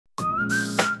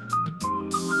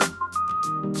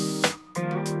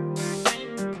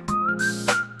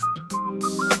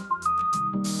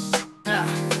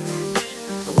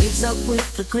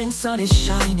with a grin, sun is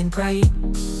shining bright.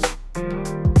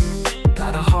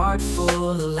 Got a heart full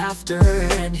of laughter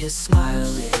and his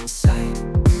smile inside.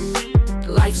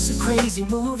 Life's a crazy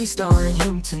movie starring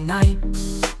him tonight.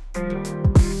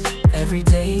 Every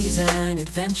day's an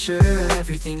adventure,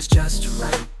 everything's just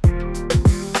right.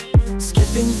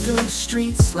 Skipping through the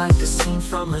streets like a scene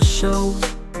from a show.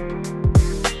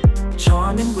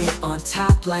 Charming wit on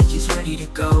tap like he's ready to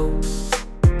go.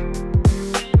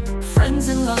 Friends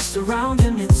and love surround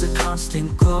him, it's a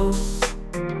constant glow.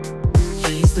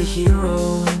 He's the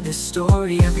hero in this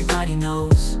story everybody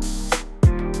knows.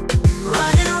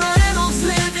 Reynolds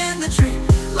live in the dream.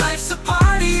 Life's a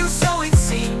party, or so it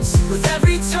seems. With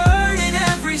every turn and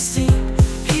every scene,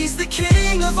 he's the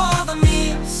king of all the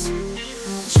memes.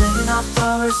 Trading off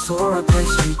flowers or a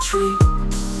pastry tree.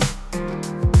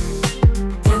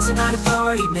 Dancing at a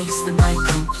party makes the night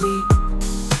complete.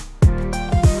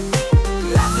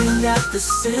 Laughing at the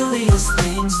silliest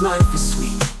things, life is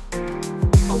sweet.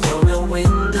 A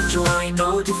whirlwind of joy,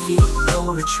 no defeat,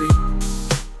 no retreat.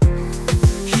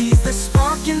 He's the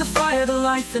spark in the fire, the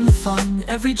life and the fun.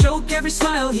 Every joke, every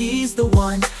smile, he's the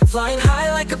one. Flying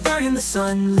high like a bird in the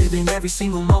sun, living every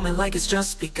single moment like it's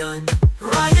just begun.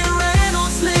 Ryan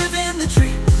Reynolds live in the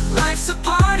dream. Life's a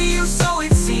party, or so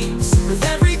it seems. With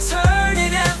every turn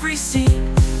and every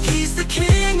scene, he's the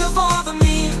king of all the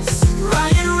memes.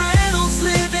 Ryan Reynolds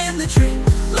live in the dream.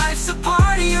 Life's a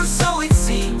party, or so it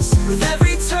seems. With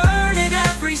every turn and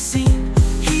every scene,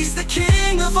 he's the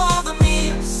king of all the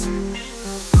memes.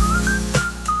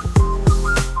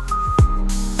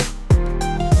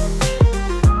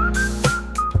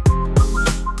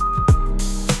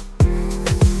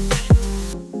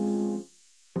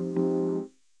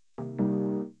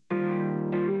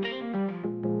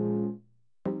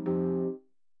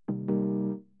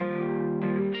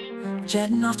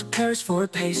 Jetting off to Paris for a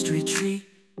pastry treat.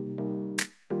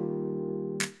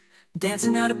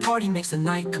 Dancing at a party makes the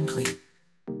night complete.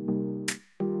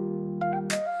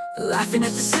 Laughing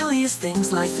at the silliest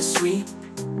things, life is sweet.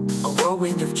 A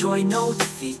whirlwind of joy, no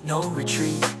defeat, no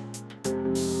retreat.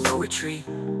 No retreat.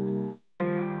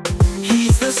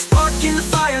 He's the spark in the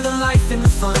fire, the life and the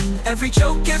fun. Every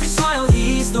joke, every smile,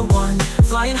 he's the one.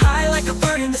 Flying high like a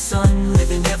bird in the sun,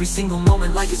 living every single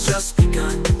moment like it's just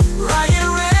begun.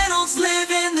 Ryan Reynolds live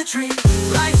in the dream.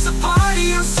 Life's a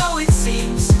party, or so it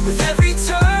seems. With every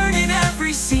turn and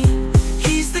every scene,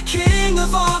 he's the king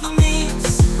of all the